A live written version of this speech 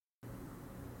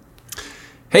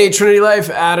Hey, Trinity Life,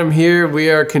 Adam here. We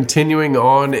are continuing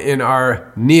on in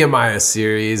our Nehemiah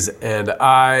series, and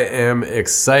I am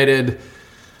excited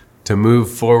to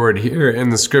move forward here in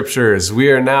the scriptures.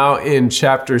 We are now in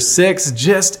chapter 6,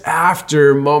 just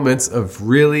after moments of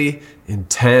really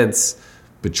intense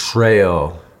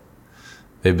betrayal.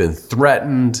 They've been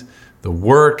threatened, the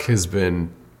work has been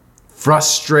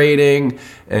frustrating,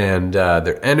 and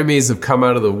their enemies have come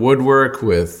out of the woodwork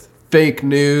with fake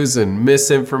news and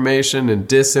misinformation and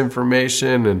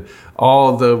disinformation and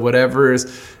all the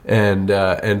whatevers.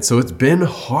 And so it's been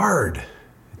hard.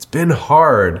 It's been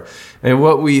hard. And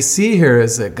what we see here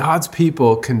is that God's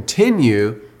people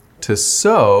continue to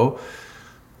sow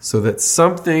so that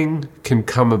something can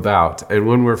come about. And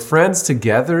when we're friends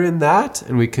together in that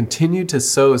and we continue to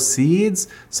sow seeds,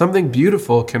 something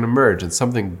beautiful can emerge and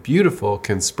something beautiful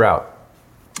can sprout.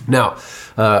 Now,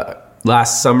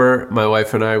 last summer, my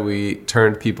wife and I, we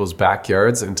turned people's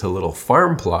backyards into little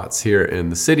farm plots here in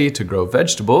the city to grow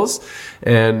vegetables.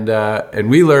 And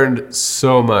we learned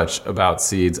so much about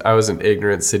seeds. I was an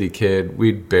ignorant city kid.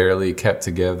 We'd barely kept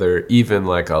together even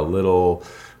like a little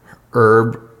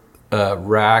herb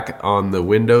rack on the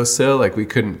windowsill. Like we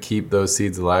couldn't keep those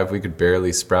seeds alive. We could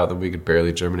barely sprout them. We could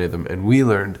barely germinate them. And we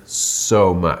learned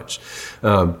so much.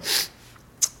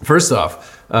 First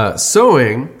off,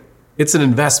 sowing, it's an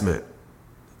investment.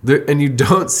 And you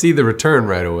don't see the return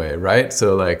right away, right?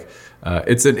 So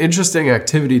it's an interesting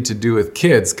activity to do with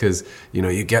kids because,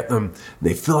 you get them,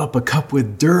 they fill up a cup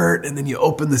with dirt and then you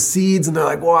open the seeds and they're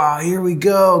like, wow, here we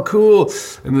go, cool.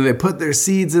 And then they put their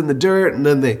seeds in the dirt and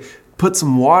then they put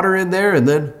some water in there and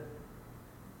then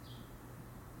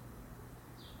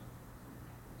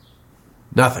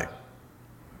nothing,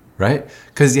 right?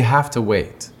 Because you have to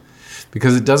wait.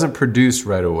 Because it doesn't produce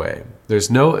right away. There's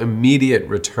no immediate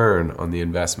return on the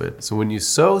investment. So when you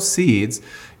sow seeds,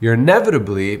 you're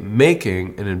inevitably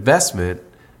making an investment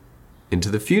into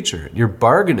the future. You're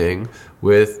bargaining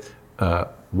with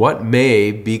what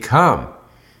may become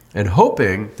and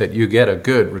hoping that you get a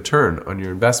good return on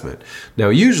your investment. Now,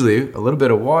 usually a little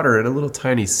bit of water and a little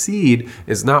tiny seed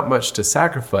is not much to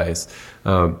sacrifice.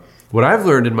 What I've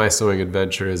learned in my sowing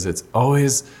adventure is it's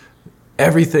always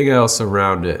everything else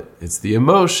around it. It's the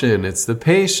emotion, it's the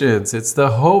patience, it's the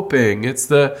hoping, it's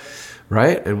the,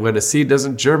 right? And when a seed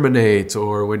doesn't germinate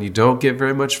or when you don't get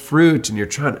very much fruit and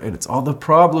and it's all the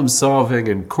problem solving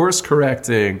and course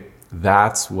correcting,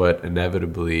 that's what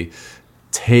inevitably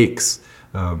takes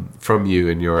from you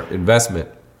in your investment.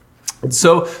 And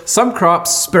so some crops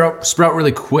sprout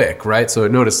really quick, right? So I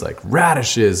noticed like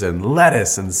radishes and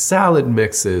lettuce and salad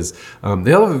mixes,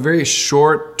 they all have a very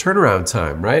short turnaround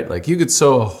time, right? Like you could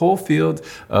sow a whole field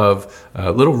of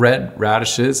little red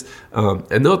radishes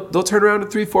and they'll turn around in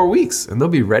 3-4 weeks and they'll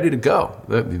be ready to go.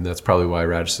 I mean, that's probably why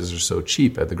radishes are so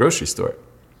cheap at the grocery store.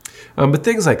 But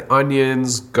things like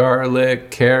onions,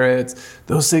 garlic, carrots,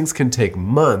 those things can take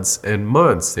months and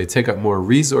months. They take up more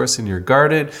resource in your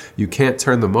garden. You can't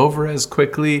turn them over as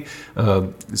quickly.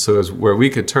 So as where we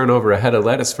could turn over a head of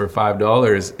lettuce for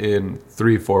 $5 in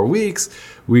 3-4 weeks,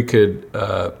 we could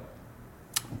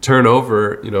turn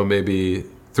over, maybe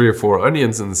 3 or 4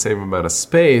 onions in the same amount of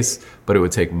space, but it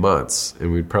would take months,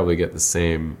 and we'd probably get the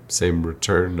same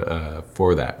return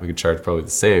for that. We could charge probably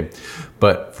the same.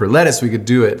 But for lettuce, we could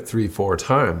do it 3-4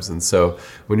 times. And so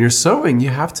when you're sowing, you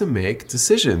have to make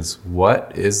decisions.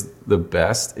 What is the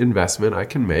best investment I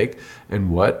can make, and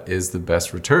what is the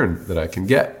best return that I can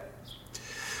get?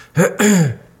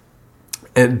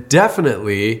 And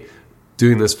definitely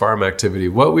doing this farm activity,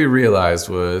 what we realized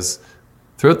was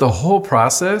throughout the whole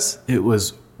process, it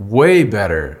was way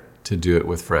better to do it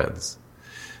with friends.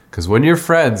 Because when you're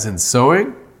friends in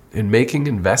sowing and making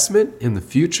investment in the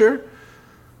future,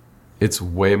 it's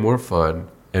way more fun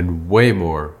and way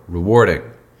more rewarding.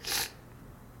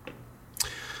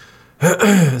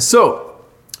 So,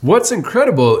 what's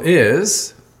incredible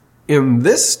is, in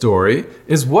this story,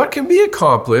 is what can be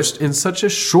accomplished in such a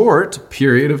short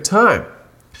period of time.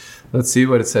 Let's see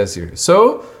what it says here.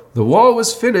 So, the wall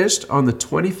was finished on the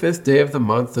 25th day of the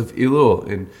month of Elul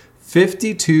in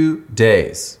 52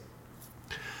 days.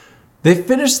 They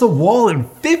finished the wall in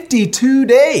 52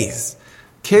 days.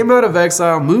 Came out of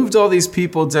exile, moved all these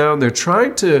people down. They're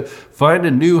trying to find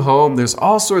a new home. There's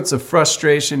all sorts of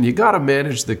frustration. You got to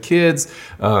manage the kids,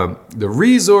 the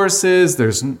resources.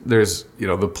 There's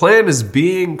the plan is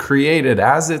being created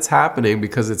as it's happening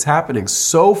because it's happening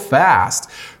so fast.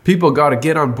 People got to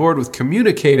get on board with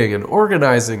communicating and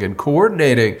organizing and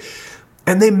coordinating.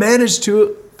 And they managed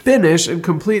to finish and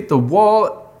complete the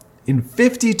wall in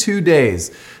 52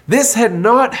 days. This had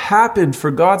not happened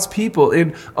for God's people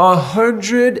in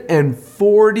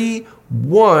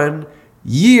 141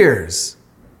 years.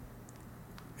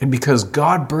 And because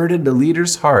God burdened the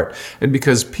leader's heart, and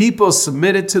because people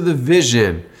submitted to the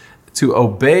vision to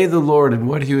obey the Lord and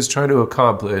what he was trying to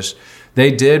accomplish,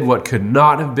 they did what could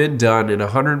not have been done in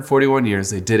 141 years.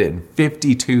 They did it in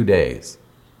 52 days.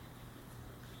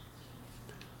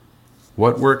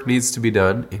 What work needs to be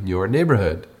done in your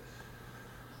neighborhood?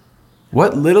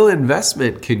 What little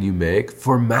investment can you make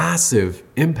for massive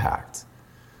impact?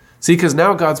 See, because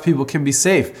now God's people can be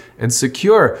safe and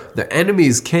secure. The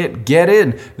enemies can't get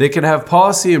in. They can have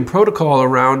policy and protocol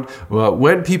around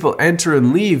when people enter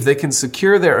and leave. They can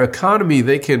secure their economy.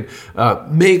 They can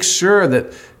make sure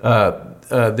that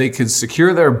they can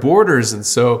secure their borders. And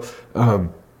so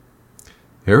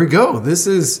here we go. This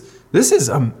is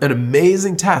an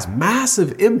amazing task,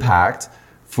 massive impact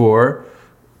for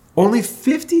only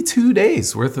 52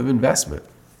 days worth of investment.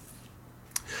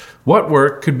 What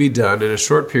work could be done in a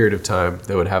short period of time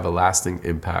that would have a lasting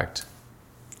impact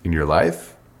in your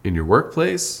life, in your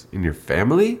workplace, in your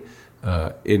family,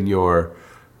 in your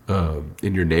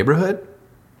neighborhood?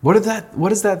 What is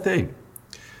that thing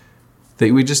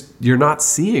that you're not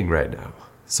seeing right now?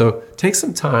 So take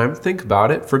some time, think about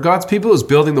it. For God's people is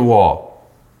building the wall.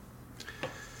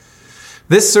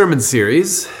 This sermon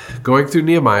series, going through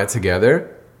Nehemiah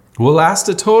together, will last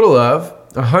a total of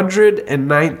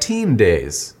 119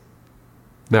 days.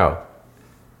 Now,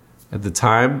 at the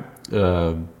time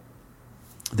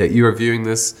that you are viewing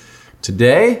this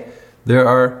today, there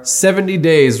are 70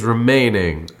 days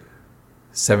remaining.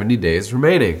 70 days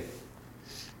remaining.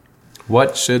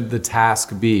 What should the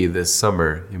task be this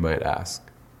summer, you might ask?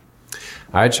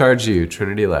 I charge you,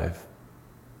 Trinity Life,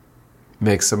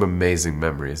 make some amazing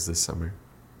memories this summer.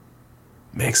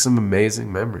 Make some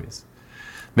amazing memories.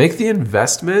 Make the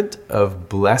investment of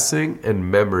blessing and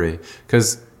memory.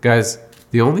 Because, guys,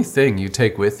 the only thing you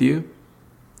take with you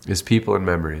is people and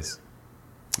memories.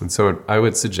 And so I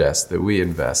would suggest that we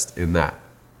invest in that.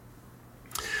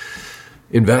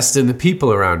 Invest in the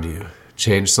people around you.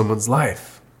 Change someone's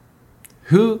life.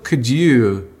 Who could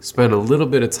you spend a little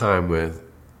bit of time with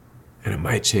and it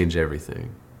might change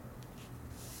everything?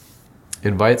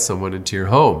 Invite someone into your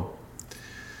home.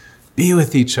 Be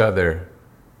with each other.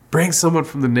 Bring someone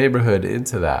from the neighborhood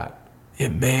into that.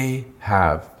 It may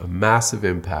have a massive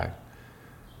impact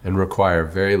and require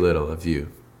very little of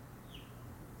you.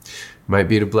 It might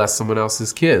be to bless someone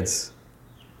else's kids,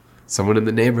 someone in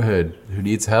the neighborhood who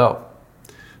needs help.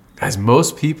 Guys,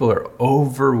 most people are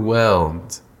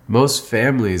overwhelmed. Most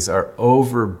families are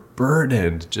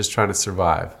overburdened just trying to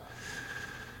survive.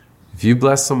 If you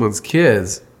bless someone's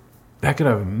kids, that could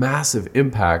have a massive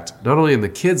impact, not only in the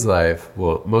kid's life,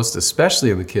 well, most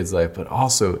especially in the kid's life, but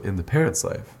also in the parent's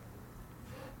life.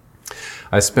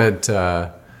 I spent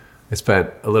a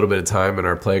little bit of time in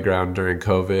our playground during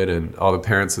COVID, and all the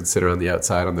parents would sit around the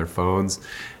outside on their phones,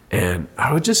 and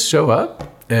I would just show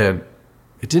up, and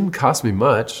it didn't cost me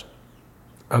much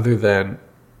other than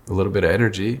a little bit of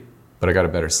energy, but I got a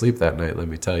better sleep that night, let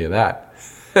me tell you that.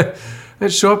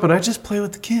 I'd show up and I'd just play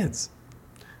with the kids.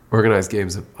 Organize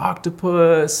games of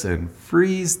octopus and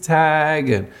freeze tag,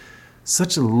 and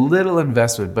such a little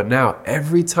investment. But now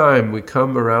every time we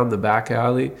come around the back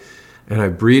alley and I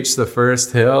breach the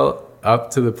first hill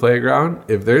up to the playground,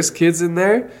 if there's kids in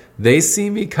there, they see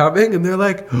me coming and they're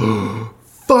like, oh,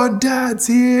 fun dad's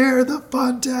here, the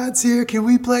fun dad's here. Can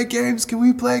we play games? Can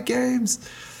we play games?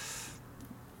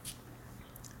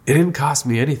 It didn't cost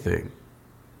me anything.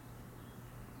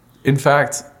 In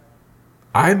fact,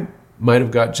 I might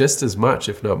have got just as much,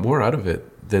 if not more, out of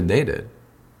it than they did.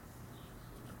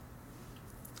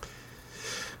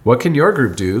 What can your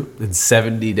group do in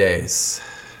 70 days?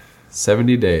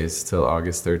 70 days till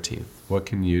August 13th. What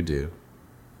can you do?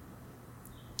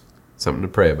 Something to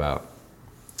pray about.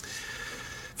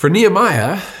 For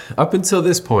Nehemiah, up until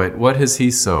this point, what has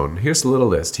he sown? Here's a little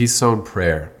list. He's sown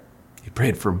prayer. He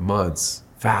prayed for months,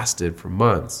 fasted for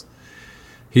months.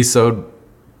 He sowed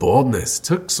boldness,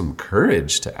 took some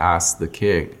courage to ask the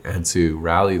king and to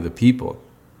rally the people.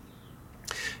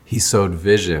 He sowed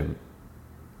vision.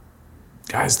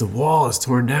 Guys, the wall is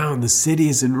torn down. The city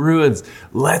is in ruins.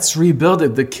 Let's rebuild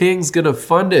it. The king's going to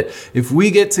fund it. If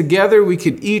we get together, we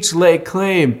could each lay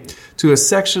claim to a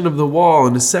section of the wall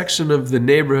and a section of the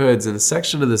neighborhoods and a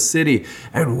section of the city,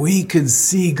 and we could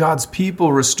see God's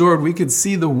people restored. We could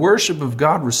see the worship of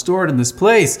God restored in this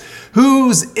place.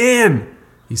 Who's in?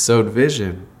 He sowed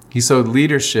vision. He sowed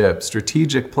leadership,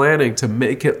 strategic planning to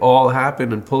make it all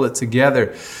happen and pull it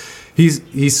together.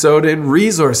 He sowed in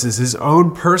resources, his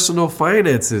own personal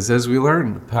finances, as we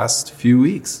learned the past few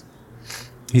weeks.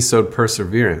 He sowed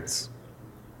perseverance.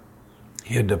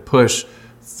 He had to push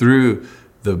through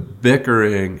the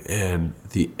bickering and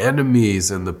the enemies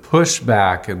and the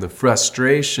pushback and the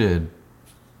frustration,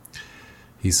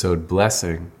 he sowed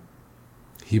blessing.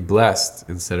 He blessed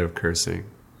instead of cursing.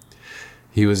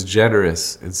 He was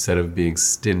generous instead of being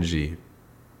stingy.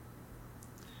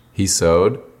 He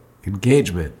sowed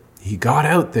engagement. He got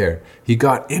out there. He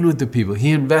got in with the people.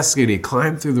 He investigated. He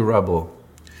climbed through the rubble.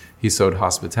 He sowed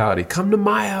hospitality. Come to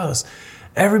my house.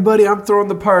 Everybody, I'm throwing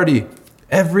the party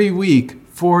every week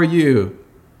for you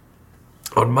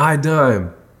on my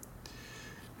dime.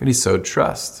 And he sowed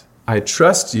trust. I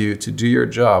trust you to do your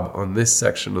job on this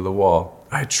section of the wall.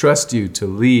 I trust you to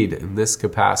lead in this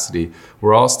capacity.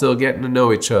 We're all still getting to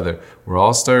know each other. We're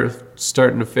all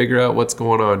starting to figure out what's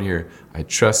going on here. I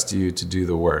trust you to do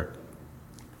the work.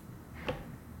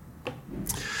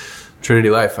 Trinity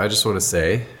Life, I just want to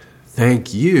say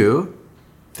thank you.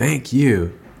 Thank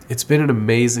you. It's been an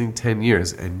amazing 10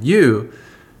 years, and you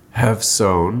have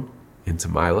sown into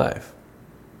my life.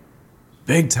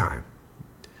 Big time.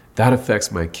 That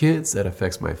affects my kids. That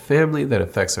affects my family. That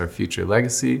affects our future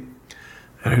legacy.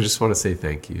 And I just want to say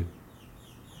thank you.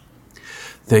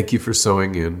 Thank you for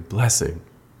sowing in blessing.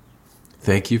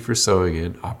 Thank you for sowing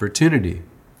in opportunity.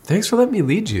 Thanks for letting me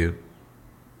lead you.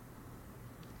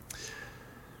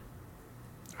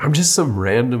 I'm just some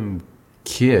random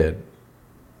kid.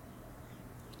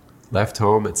 Left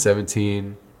home at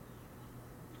 17.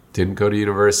 Didn't go to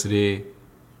university.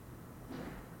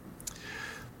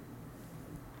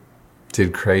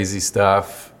 Did crazy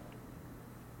stuff.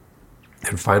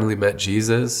 And finally met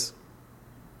Jesus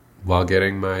while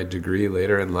getting my degree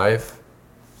later in life.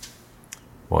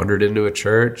 Wandered into a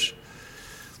church.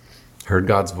 Heard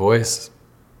God's voice.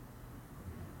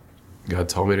 God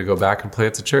told me to go back and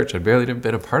plant a church. I'd barely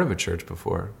been a part of a church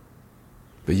before.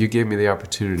 But you gave me the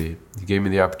opportunity. You gave me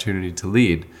the opportunity to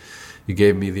lead. You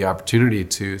gave me the opportunity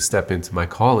to step into my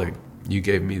calling. You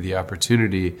gave me the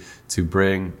opportunity to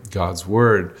bring God's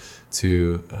word,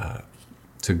 to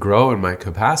grow in my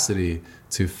capacity,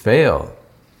 to fail.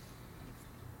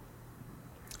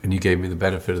 And you gave me the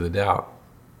benefit of the doubt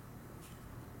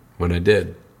when I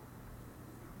did.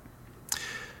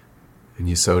 And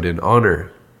you sowed in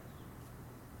honor.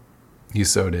 You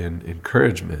sowed in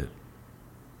encouragement.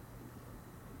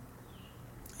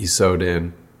 You sowed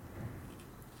in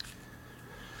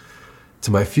to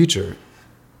my future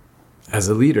as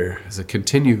a leader, as a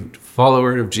continued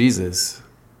follower of Jesus,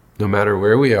 no matter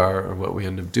where we are or what we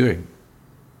end up doing.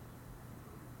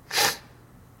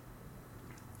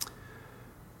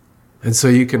 And so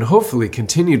you can hopefully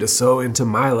continue to sow into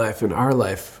my life and our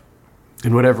life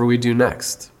in whatever we do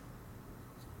next.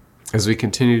 As we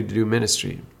continue to do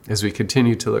ministry, as we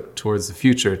continue to look towards the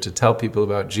future, to tell people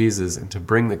about Jesus and to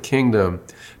bring the kingdom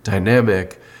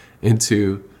dynamic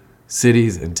into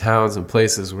cities and towns and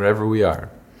places wherever we are.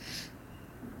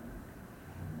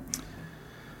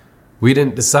 We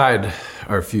didn't decide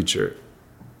our future.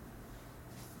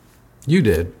 You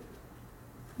did.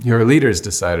 Your leaders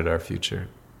decided our future.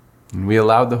 And we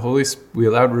allowed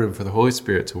room for the Holy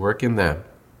Spirit to work in them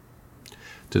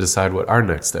to decide what our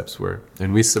next steps were.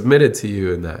 And we submitted to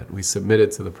you in that. We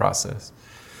submitted to the process.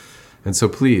 And so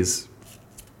please,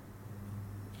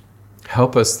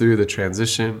 help us through the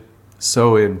transition,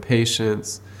 sow in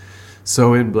patience,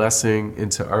 sow in blessing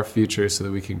into our future so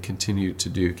that we can continue to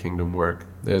do kingdom work.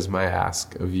 That is my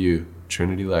ask of you,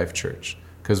 Trinity Life Church,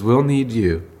 because we'll need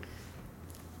you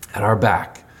at our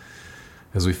back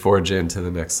as we forge into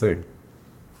the next thing.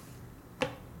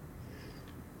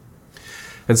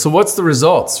 And so what's the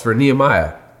results for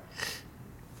Nehemiah?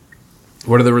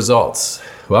 What are the results?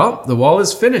 Well, the wall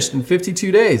is finished in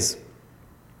 52 days.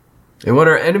 And when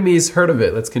our enemies heard of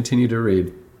it, let's continue to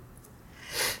read.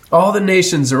 All the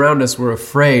nations around us were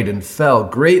afraid and fell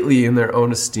greatly in their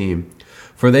own esteem,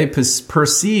 for they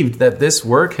perceived that this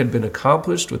work had been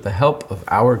accomplished with the help of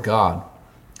our God.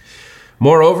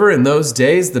 Moreover, in those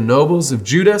days, the nobles of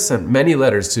Judah sent many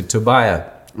letters to Tobiah,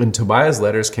 and Tobiah's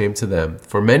letters came to them,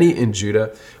 for many in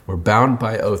Judah were bound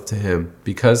by oath to him,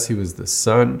 because he was the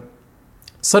son-in-law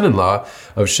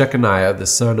of Shechaniah, the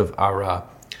son of Arah,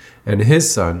 and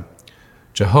his son,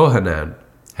 Jehohanan,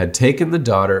 had taken the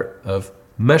daughter of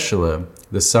Meshullam,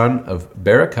 the son of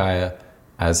Berechiah,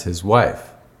 as his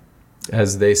wife.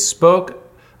 As they spoke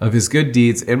of his good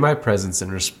deeds in my presence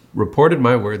and reported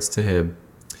my words to him,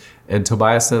 and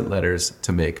Tobiah sent letters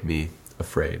to make me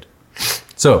afraid.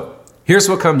 So, here's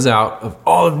what comes out of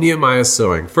all of Nehemiah's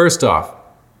sowing. First off,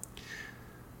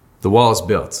 the wall is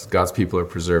built. God's people are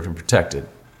preserved and protected.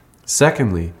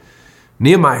 Secondly,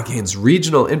 Nehemiah gains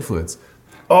regional influence.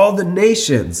 All the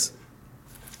nations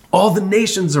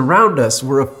around us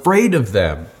were afraid of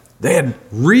them. They had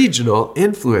regional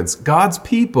influence. God's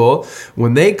people,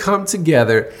 when they come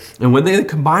together and when they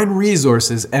combine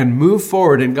resources and move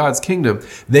forward in God's kingdom,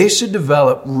 they should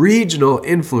develop regional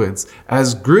influence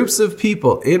as groups of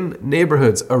people in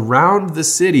neighborhoods around the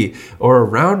city or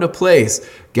around a place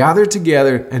gather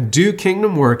together and do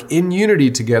kingdom work in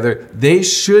unity together. They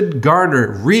should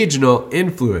garner regional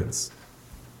influence.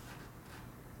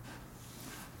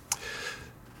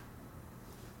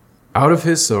 Out of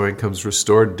his sowing comes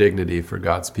restored dignity for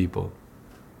God's people.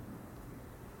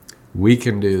 We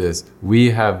can do this. We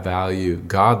have value.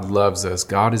 God loves us.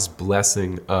 God is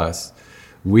blessing us.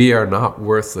 We are not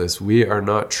worthless. We are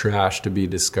not trash to be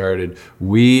discarded.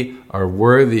 We are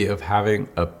worthy of having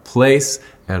a place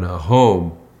and a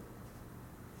home.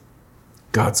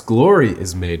 God's glory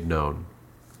is made known.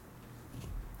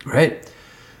 Right?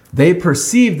 They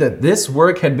perceived that this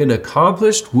work had been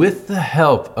accomplished with the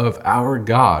help of our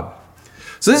God.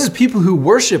 So this is people who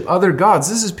worship other gods.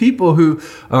 This is people who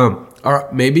are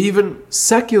maybe even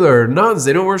secular nuns.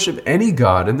 They don't worship any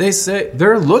god. And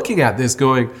they're looking at this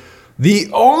going,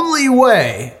 the only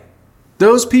way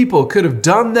those people could have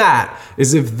done that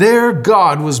is if their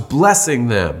God was blessing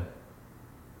them.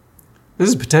 This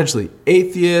is potentially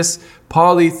atheists,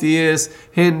 polytheists,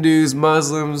 Hindus,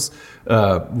 Muslims,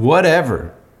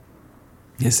 whatever.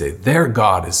 They say their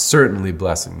God is certainly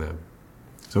blessing them.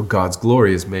 So God's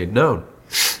glory is made known.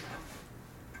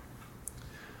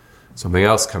 Something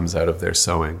else comes out of their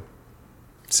sowing.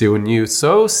 See, when you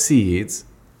sow seeds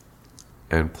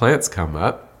and plants come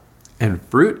up and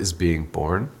fruit is being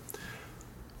born,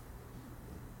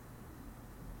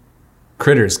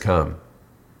 critters come,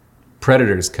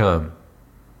 predators come.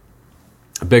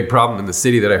 A big problem in the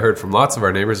city that I heard from lots of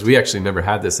our neighbors, we actually never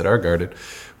had this at our garden,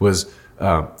 was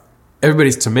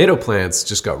everybody's tomato plants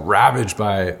just got ravaged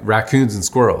by raccoons and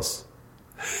squirrels.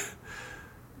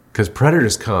 Because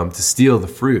predators come to steal the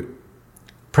fruit.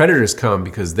 Predators come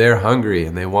because they're hungry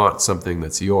and they want something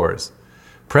that's yours.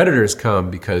 Predators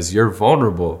come because you're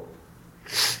vulnerable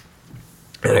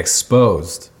and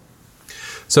exposed.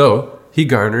 So he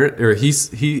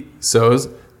sows,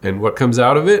 and what comes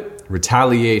out of it?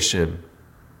 Retaliation.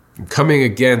 Coming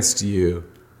against you.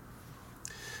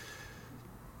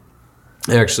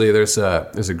 Actually, there's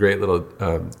a great little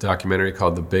documentary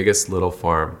called The Biggest Little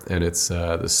Farm, and it's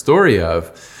the story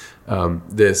of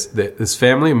this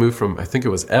family moved from, I think it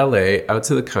was LA, out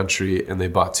to the country, and they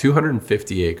bought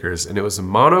 250 acres, and it was a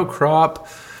monocrop.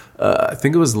 I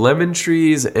think it was lemon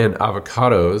trees and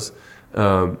avocados,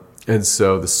 and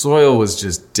so the soil was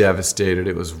just devastated.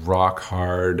 It was rock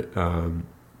hard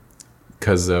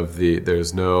because of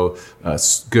there's no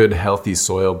good healthy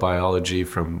soil biology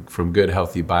from good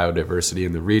healthy biodiversity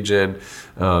in the region.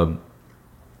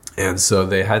 And so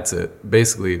they had to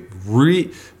basically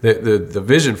the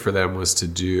vision for them was to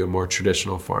do a more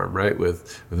traditional farm, right?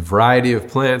 With a variety of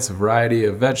plants, a variety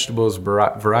of vegetables, a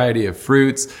variety of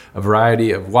fruits, a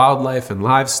variety of wildlife and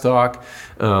livestock.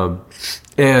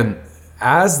 And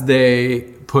as they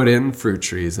put in fruit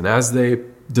trees and as they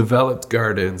developed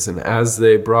gardens and as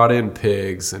they brought in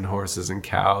pigs and horses and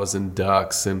cows and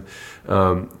ducks and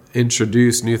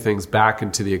introduce new things back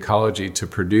into the ecology to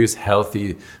produce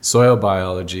healthy soil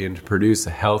biology and to produce a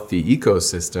healthy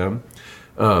ecosystem,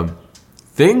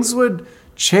 things would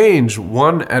change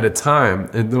one at a time.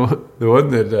 And the one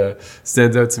that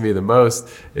stands out to me the most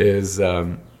is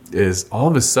all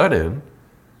of a sudden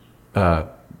the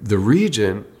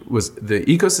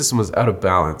ecosystem was out of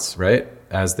balance, right?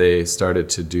 As they started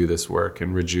to do this work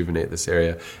and rejuvenate this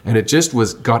area. And it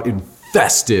just got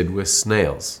infested with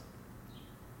snails.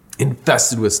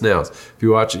 Infested with snails. If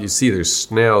you watch it, you see there's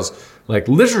snails, like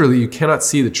literally you cannot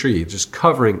see the tree, just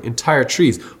covering entire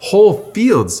trees, whole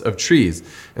fields of trees.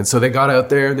 And so they got out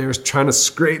there and they were trying to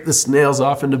scrape the snails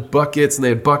off into buckets, and they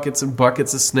had buckets and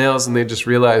buckets of snails, and they just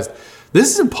realized,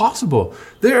 this is impossible.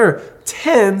 There are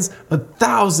tens of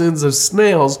thousands of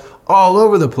snails all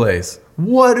over the place.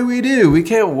 What do? We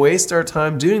can't waste our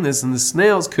time doing this, and the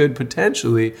snails could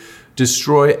potentially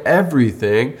destroy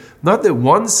everything. Not that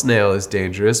one snail is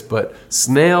dangerous, but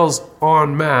snails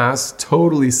en masse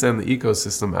totally send the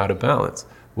ecosystem out of balance.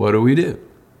 What do?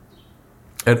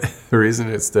 And the reason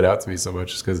it stood out to me so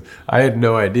much is because I had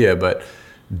no idea, but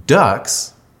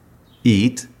ducks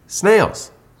eat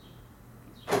snails.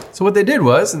 So what they did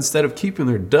was, instead of keeping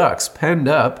their ducks penned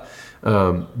up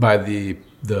by the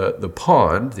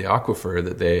pond, the aquifer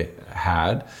that they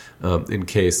had, in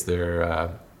case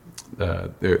they're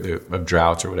of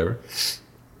drought or whatever,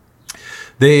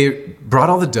 they brought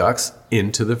all the ducks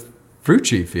into the fruit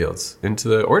tree fields, into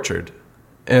the orchard,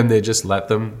 and they just let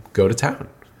them go to town.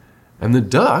 And the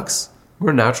ducks were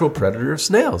a natural predator of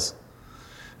snails.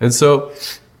 And so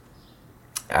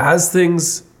as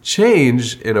things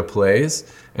change in a place,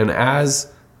 and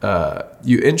as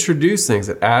you introduce things,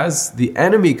 that as the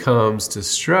enemy comes to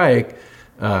strike,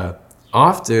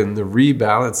 often the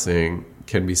rebalancing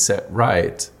can be set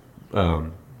right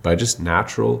by just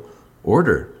natural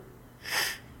order,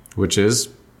 which is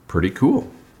pretty cool.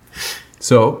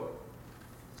 So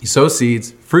you sow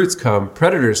seeds, fruits come,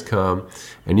 predators come,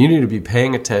 and you need to be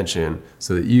paying attention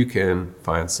so that you can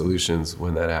find solutions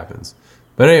when that happens.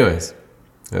 But anyways,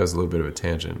 that was a little bit of a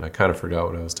tangent. I kind of forgot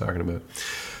what I was talking about.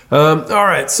 All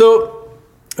right, so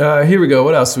here we go.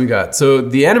 What else do we got? So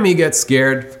the enemy gets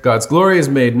scared. God's glory is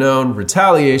made known.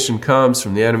 Retaliation comes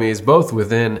from the enemies, both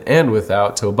within and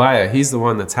without. Tobiah, he's the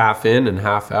one that's half in and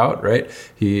half out, right?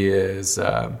 He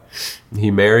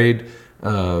married...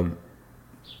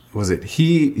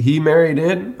 he married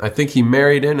in? I think he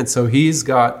married in, and so he's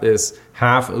got this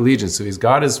half allegiance. So he's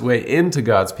got his way into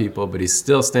God's people, but he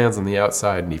still stands on the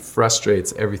outside, and he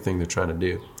frustrates everything they're trying to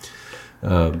do.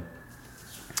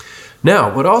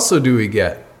 Now, what also do we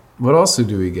get?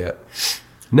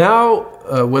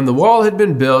 Now, when the wall had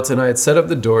been built, and I had set up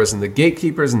the doors, and the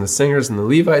gatekeepers, and the singers, and the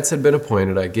Levites had been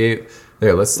appointed,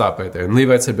 let's stop right there. And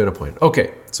Levites had been appointed.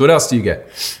 Okay, so what else do you get?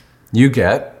 You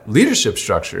get leadership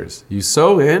structures. You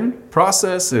sow in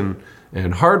process and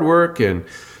hard work, and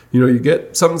you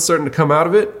get something starting to come out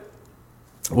of it.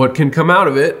 What can come out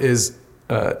of it is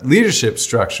leadership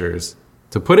structures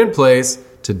to put in place,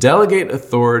 to delegate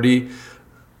authority.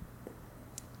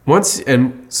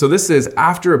 So this is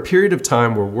after a period of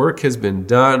time where work has been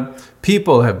done,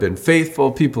 people have been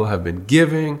faithful, people have been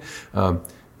giving.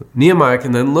 Nehemiah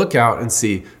can then look out and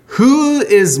see who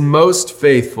is most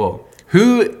faithful,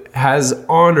 who has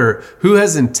honor, who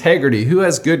has integrity, who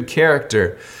has good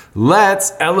character.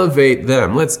 Let's elevate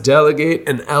them. Let's delegate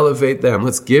and elevate them.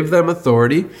 Let's give them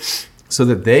authority so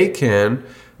that they can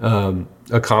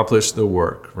accomplish the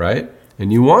work, right?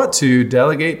 And you want to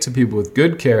delegate to people with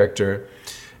good character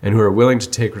and who are willing to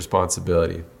take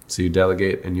responsibility. So you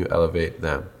delegate and you elevate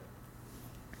them.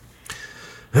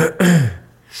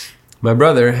 My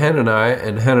brother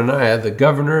Hananiah, the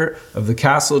governor of the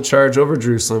castle, charged over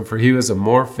Jerusalem, for he was a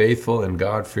more faithful and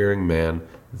God-fearing man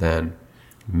than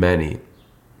many.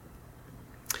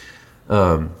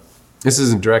 This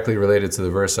isn't directly related to the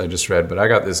verse I just read, but I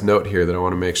got this note here that I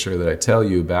want to make sure that I tell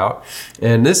you about.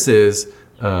 And this is,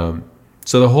 so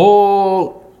the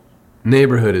whole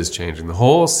neighborhood is changing. The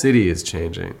whole city is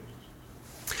changing.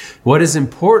 What is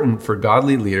important for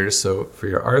godly leaders, so for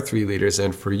your R3 leaders,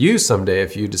 and for you someday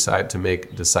if you decide to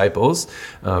make disciples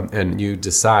and you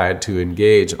decide to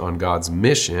engage on God's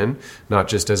mission, not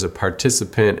just as a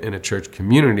participant in a church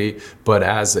community, but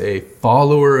as a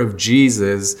follower of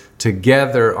Jesus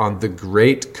together on the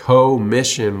great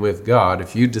co-mission with God,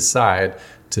 if you decide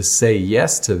to say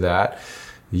yes to that,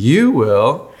 you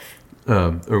will,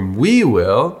 or we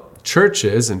will,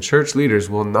 churches and church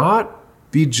leaders will not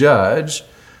be judged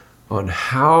on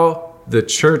how the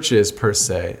church is per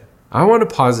se. I want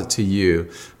to posit to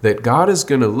you that God is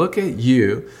going to look at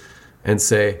you and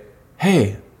say,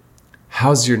 hey,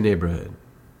 how's your neighborhood?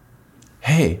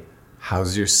 Hey,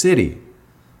 how's your city?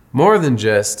 More than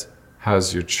just,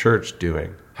 how's your church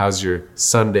doing? How's your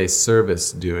Sunday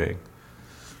service doing?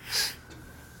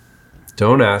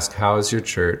 Don't ask, how is your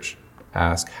church?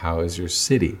 Ask, how is your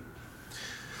city?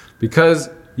 Because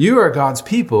you are God's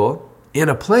people in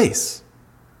a place.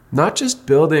 Not just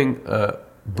building a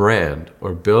brand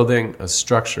or building a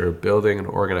structure, or building an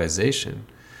organization.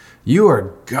 You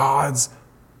are God's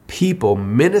people,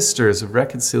 ministers of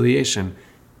reconciliation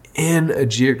in a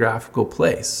geographical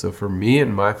place. So for me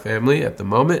and my family at the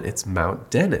moment, it's Mount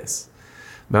Dennis.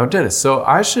 Mount Dennis. So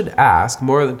I should ask,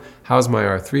 more than how's my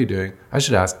R3 doing, I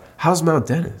should ask, how's Mount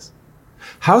Dennis?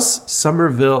 How's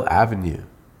Somerville Avenue?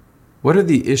 What are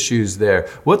the issues there?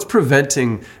 What's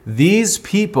preventing these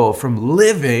people from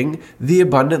living the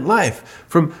abundant life,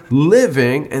 from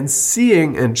living and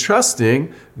seeing and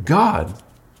trusting God?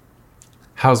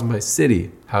 How's my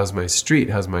city? How's my street?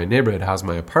 How's my neighborhood? How's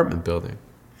my apartment building?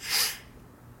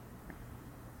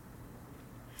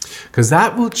 Because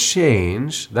that will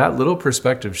change, that little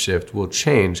perspective shift will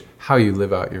change how you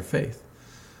live out your faith.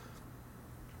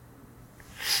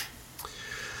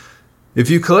 If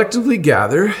you collectively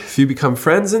gather, if you become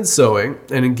friends in sowing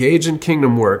and engage in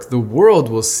kingdom work, the world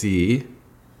will see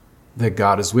that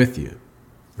God is with you,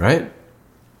 right?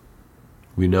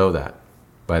 We know that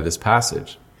by this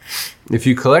passage. If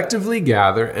you collectively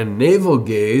gather and navel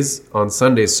gaze on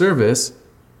Sunday service,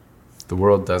 the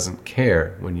world doesn't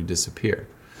care when you disappear.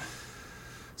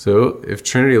 So if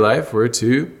Trinity Life were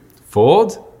to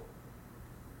fold,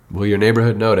 will your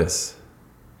neighborhood notice?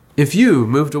 If you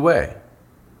moved away,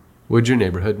 would your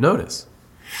neighborhood notice?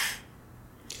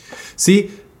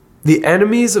 See, the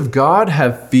enemies of God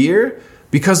have fear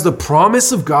because the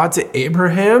promise of God to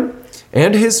Abraham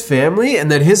and his family, and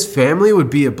that his family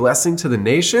would be a blessing to the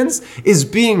nations, is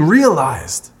being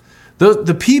realized.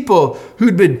 The people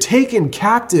who'd been taken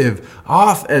captive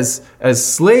off as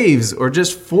slaves or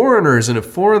just foreigners in a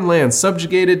foreign land,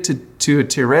 subjugated to a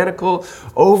tyrannical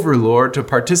overlord to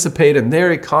participate in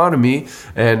their economy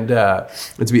and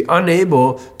to be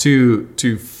unable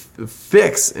to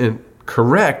fix and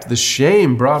correct the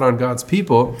shame brought on God's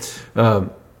people,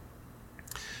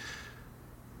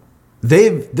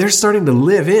 they're starting to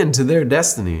live into their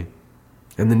destiny.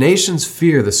 And the nations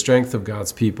fear the strength of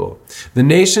God's people. The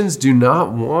nations do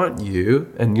not want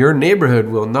you, and your neighborhood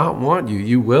will not want you.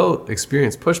 You will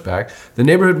experience pushback. The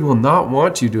neighborhood will not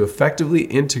want you to effectively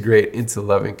integrate into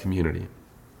loving community.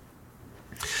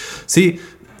 See,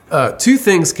 two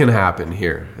things can happen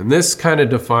here, and this kind of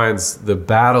defines the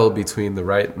battle between the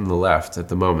right and the left at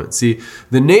the moment. See,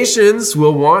 the nations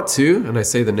will want to, and I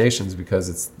say the nations because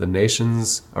it's the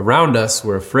nations around us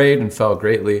were afraid and fell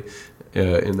greatly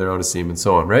in their own esteem and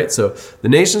so on, right? So the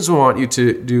nations will want you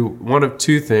to do one of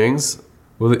two things.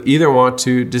 Will either want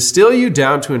to distill you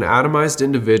down to an atomized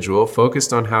individual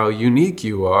focused on how unique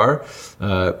you are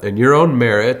and your own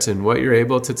merit and what you're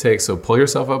able to take. So pull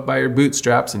yourself up by your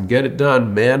bootstraps and get it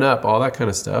done, man up, all that kind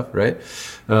of stuff, right?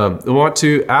 They want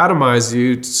to atomize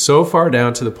you so far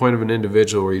down to the point of an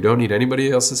individual where you don't need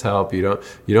anybody else's help. You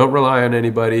don't rely on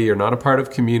anybody. You're not a part of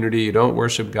community. You don't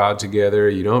worship God together.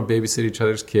 You don't babysit each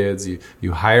other's kids.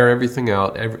 You hire everything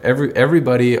out.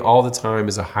 Everybody all the time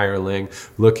is a hireling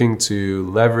looking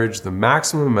to leverage the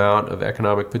maximum amount of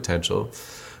economic potential,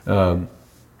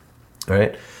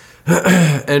 right?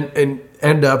 and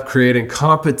end up creating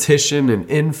competition and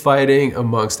infighting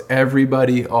amongst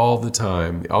everybody all the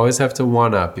time. You always have to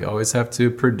one up. You always have to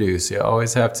produce. You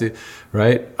always have to,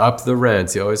 right, up the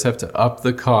rents. You always have to up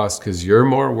the cost because you're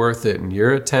more worth it and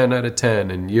you're a 10 out of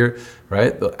 10 and you're,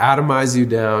 right? They'll atomize you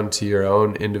down to your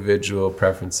own individual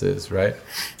preferences, right?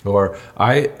 Or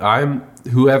I'm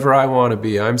whoever I want to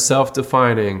be. I'm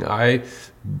self-defining. I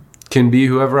can be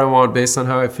whoever I want based on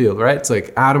how I feel, right? It's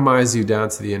like atomize you down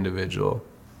to the individual.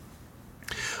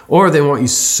 Or they want you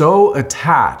so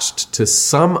attached to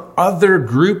some other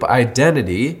group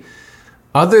identity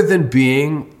other than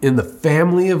being in the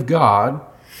family of God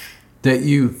that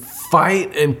you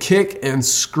fight and kick and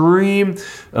scream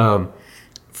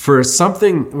for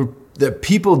something that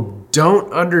people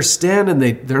don't understand, and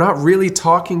they're not really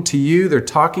talking to you. They're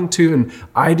talking to an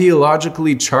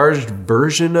ideologically charged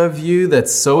version of you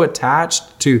that's so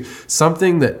attached to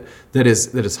something that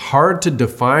is hard to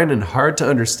define and hard to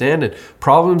understand, and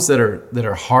problems that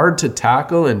are hard to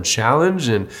tackle and challenge,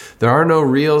 and there are no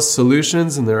real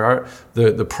solutions, and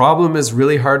the problem is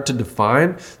really hard to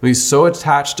define. We're so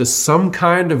attached to some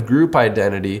kind of group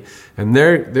identity, and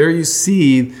there you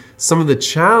see some of the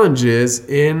challenges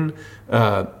in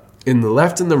the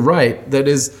left and the right that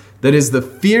is the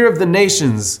fear of the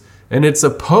nations. And it's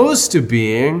opposed to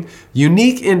being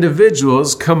unique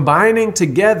individuals combining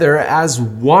together as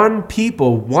one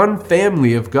people, one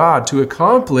family of God to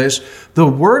accomplish the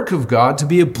work of God, to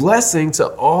be a blessing to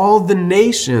all the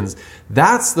nations.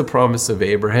 That's the promise of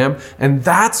Abraham, and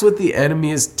that's what the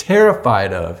enemy is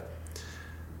terrified of.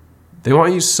 They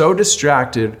want you so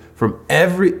distracted from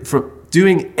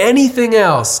doing anything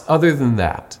else other than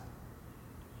that.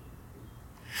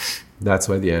 That's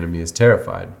why the enemy is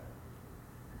terrified.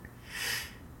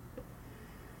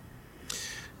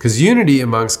 Because unity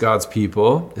amongst God's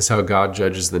people is how God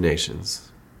judges the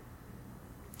nations.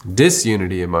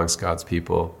 Disunity amongst God's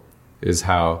people is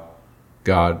how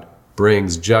God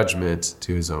brings judgment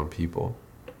to his own people.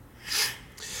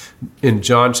 In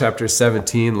John chapter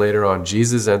 17, later on,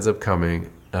 Jesus ends up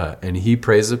coming and he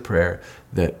prays a prayer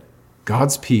that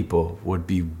God's people would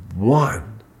be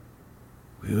one.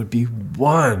 We would be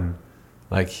one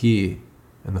like he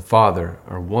and the Father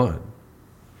are one.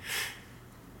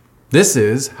 This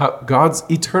is how God's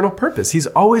eternal purpose. He's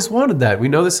always wanted that. We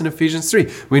know this in Ephesians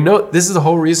 3. We know this is the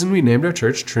whole reason we named our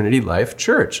church Trinity Life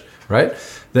Church, right?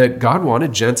 That God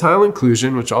wanted Gentile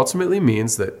inclusion, which ultimately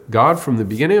means that God from the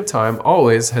beginning of time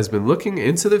always has been looking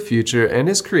into the future and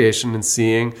his creation and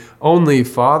seeing only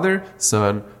Father,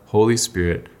 Son, Holy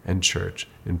Spirit, and church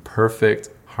in perfect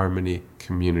harmony,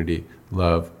 community,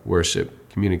 love, worship,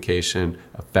 communication,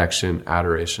 affection,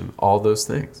 adoration, all those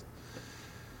things.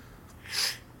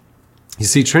 You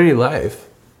see, Trinity Life,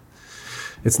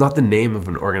 it's not the name of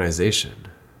an organization.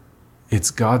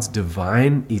 It's God's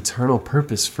divine, eternal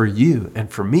purpose for you and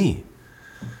for me.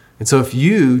 And so if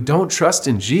you don't trust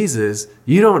in Jesus,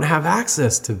 you don't have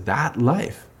access to that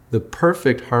life, the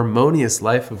perfect, harmonious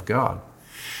life of God.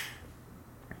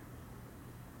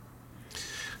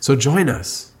 So join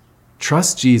us.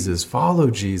 Trust Jesus,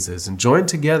 follow Jesus, and join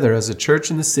together as a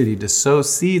church in the city to sow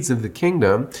seeds of the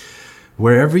kingdom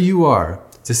wherever you are,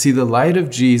 to see the light of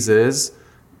Jesus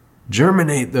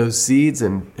germinate those seeds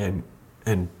and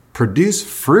produce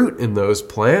fruit in those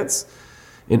plants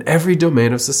in every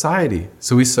domain of society.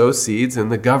 So we sow seeds in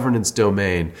the governance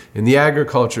domain, in the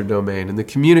agriculture domain, in the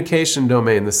communication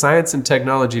domain, the science and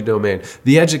technology domain,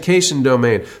 the education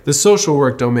domain, the social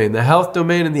work domain, the health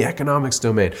domain, and the economics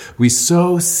domain. We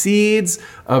sow seeds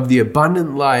of the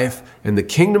abundant life and the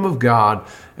kingdom of God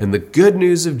and the good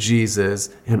news of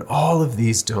Jesus in all of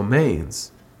these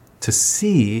domains to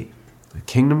see the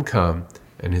kingdom come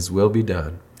and his will be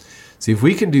done. See, if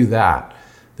we can do that,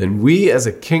 then we as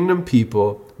a kingdom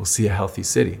people will see a healthy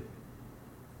city.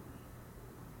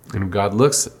 And when God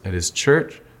looks at his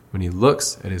church, when he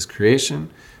looks at his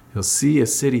creation, he'll see a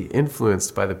city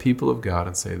influenced by the people of God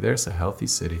and say, there's a healthy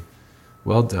city.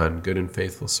 Well done, good and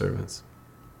faithful servants.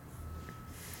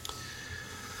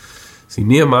 See,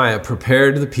 Nehemiah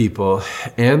prepared the people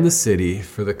and the city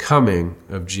for the coming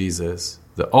of Jesus.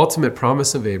 The ultimate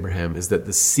promise of Abraham is that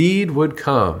the seed would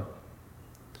come.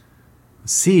 The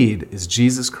seed is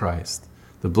Jesus Christ.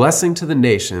 The blessing to the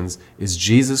nations is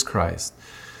Jesus Christ.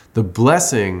 The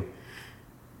blessing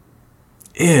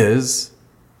is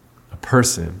a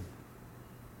person.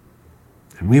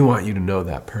 And we want you to know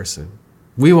that person.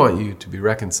 We want you to be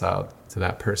reconciled to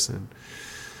that person.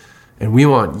 And we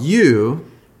want you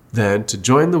then to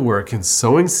join the work in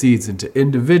sowing seeds into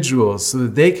individuals so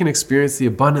that they can experience the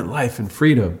abundant life and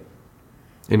freedom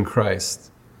in Christ.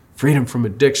 Freedom from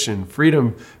addiction,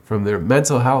 freedom from their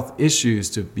mental health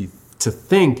issues, to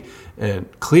think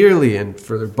and clearly, and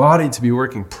for their body to be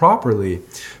working properly.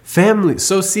 Family,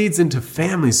 sow seeds into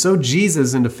families, sow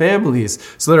Jesus into families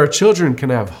so that our children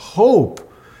can have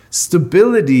hope,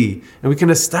 stability, and we can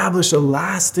establish a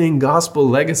lasting gospel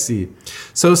legacy.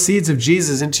 Sow seeds of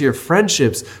Jesus into your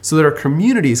friendships so that our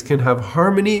communities can have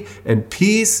harmony and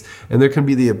peace, and there can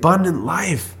be the abundant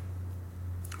life,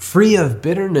 free of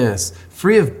bitterness,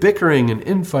 free of bickering and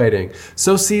infighting.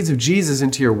 Sow seeds of Jesus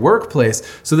into your workplace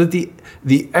so that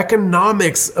the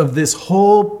economics of this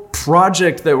whole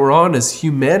project that we're on as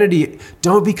humanity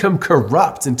don't become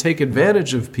corrupt and take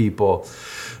advantage of people.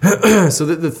 So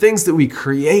that the things that we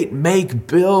create, make,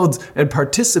 build, and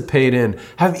participate in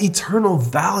have eternal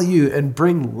value and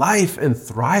bring life and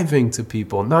thriving to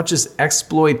people, not just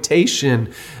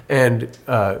exploitation and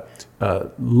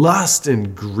lust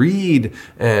and greed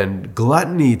and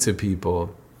gluttony to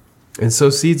people. And sow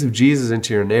seeds of Jesus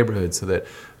into your neighborhood so that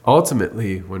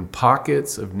ultimately, when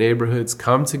pockets of neighborhoods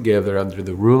come together under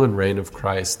the rule and reign of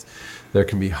Christ, there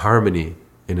can be harmony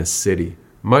in a city,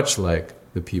 much like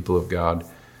the people of God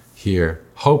here,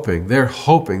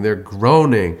 they're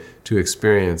groaning to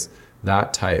experience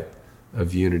that type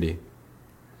of unity.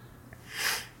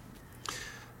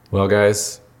 Well,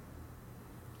 guys,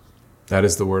 that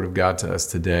is the word of God to us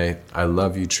today. I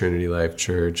love you, Trinity Life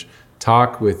Church.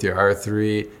 Talk with your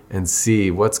R3 and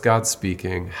see what's God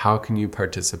speaking, how can you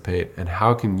participate, and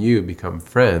how can you become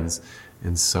friends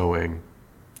in sowing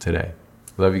today.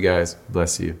 Love you guys.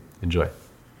 Bless you. Enjoy.